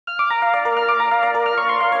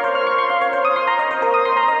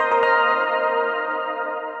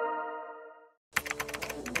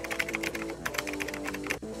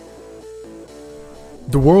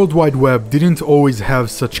The World Wide Web didn't always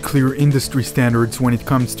have such clear industry standards when it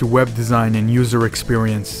comes to web design and user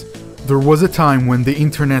experience. There was a time when the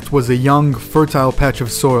internet was a young, fertile patch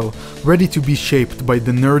of soil, ready to be shaped by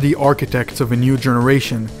the nerdy architects of a new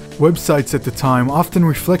generation. Websites at the time often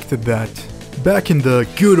reflected that. Back in the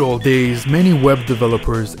good old days, many web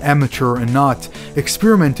developers, amateur and not,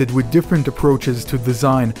 experimented with different approaches to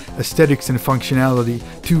design, aesthetics and functionality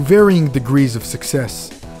to varying degrees of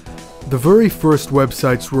success. The very first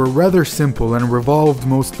websites were rather simple and revolved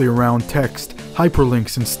mostly around text,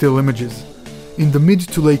 hyperlinks and still images. In the mid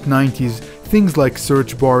to late 90s, things like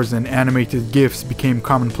search bars and animated GIFs became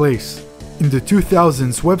commonplace. In the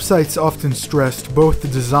 2000s, websites often stressed both the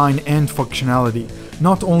design and functionality,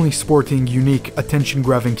 not only sporting unique,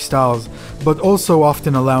 attention-grabbing styles, but also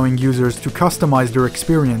often allowing users to customize their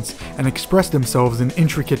experience and express themselves in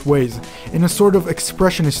intricate ways, in a sort of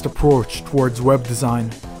expressionist approach towards web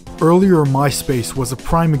design. Earlier MySpace was a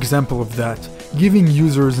prime example of that, giving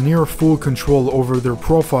users near full control over their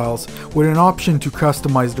profiles with an option to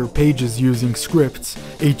customize their pages using scripts,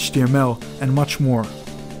 HTML, and much more.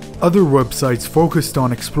 Other websites focused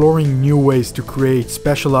on exploring new ways to create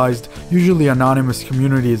specialized, usually anonymous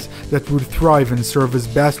communities that would thrive and serve as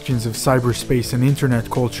bastions of cyberspace and internet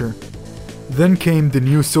culture. Then came the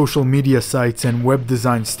new social media sites and web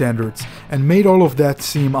design standards, and made all of that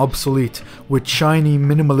seem obsolete, with shiny,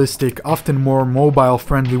 minimalistic, often more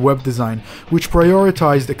mobile-friendly web design, which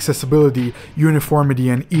prioritized accessibility, uniformity,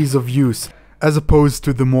 and ease of use, as opposed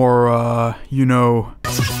to the more,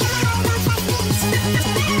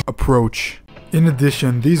 approach. In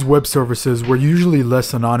addition, these web services were usually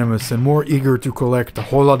less anonymous and more eager to collect a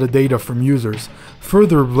whole lot of data from users,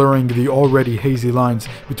 further blurring the already hazy lines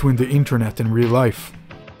between the internet and real life.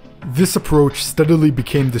 This approach steadily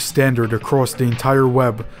became the standard across the entire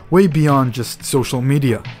web, way beyond just social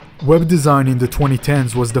media. Web design in the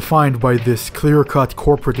 2010s was defined by this clear-cut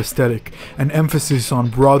corporate aesthetic, an emphasis on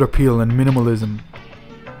broad appeal and minimalism.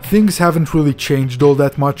 Things haven't really changed all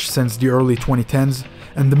that much since the early 2010s,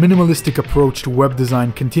 and the minimalistic approach to web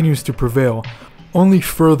design continues to prevail, only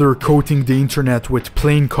further coating the internet with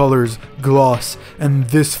plain colors, gloss, and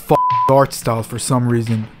this art style for some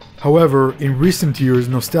reason. However, in recent years,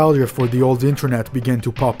 nostalgia for the old internet began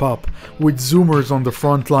to pop up, with Zoomers on the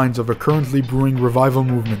front lines of a currently brewing revival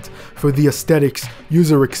movement for the aesthetics,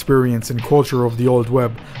 user experience, and culture of the old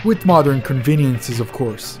web, with modern conveniences of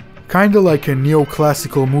course. Kinda like a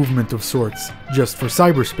neoclassical movement of sorts, just for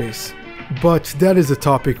cyberspace. But that is a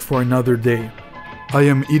topic for another day. I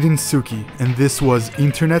am Eden Suki, and this was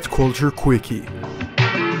Internet Culture Quickie.